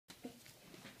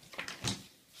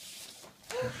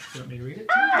you want me to read it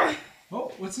to you?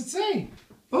 Oh, what's it say?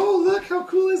 Oh, look, how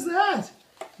cool is that?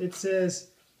 It says,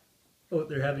 oh,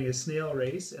 they're having a snail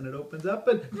race, and it opens up,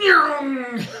 and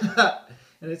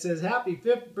and it says, happy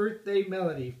 5th birthday,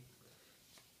 Melody.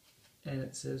 And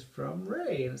it says, from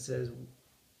Ray, and it says,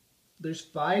 there's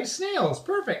 5 snails.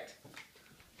 Perfect.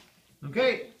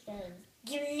 Okay. Go,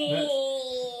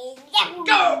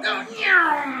 go.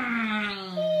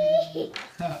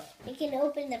 You can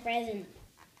open the present.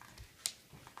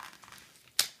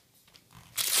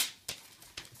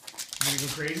 You gonna go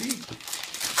crazy?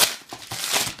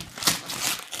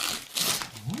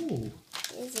 Oh.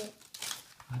 What is it?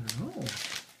 I don't know.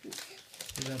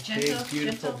 Is that Gentle, big,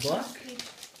 beautiful gentle, book?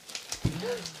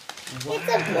 It's Wow. a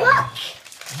book.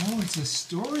 Oh, it's a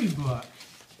storybook.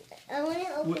 I want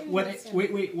to open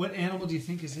Wait, what animal do you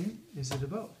think is it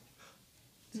about?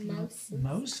 Mouse.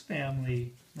 Mouse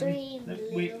family. Three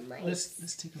Wait, little mice.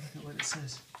 let's take a look at what it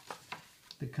says.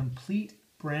 The complete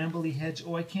brambly hedge.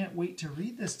 Oh, I can't wait to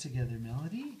read this together,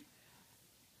 Melody.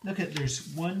 Look at, there's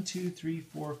 1, 2, 3,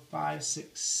 4, 5,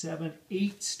 6, 7,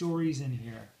 8 stories in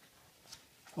here.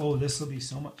 Oh, this will be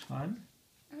so much fun.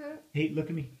 Hey, look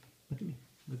at me. Look at me.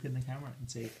 Look in the camera and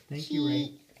say, thank you,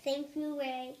 Ray. Thank you,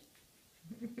 Ray.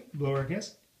 Blow her a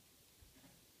kiss.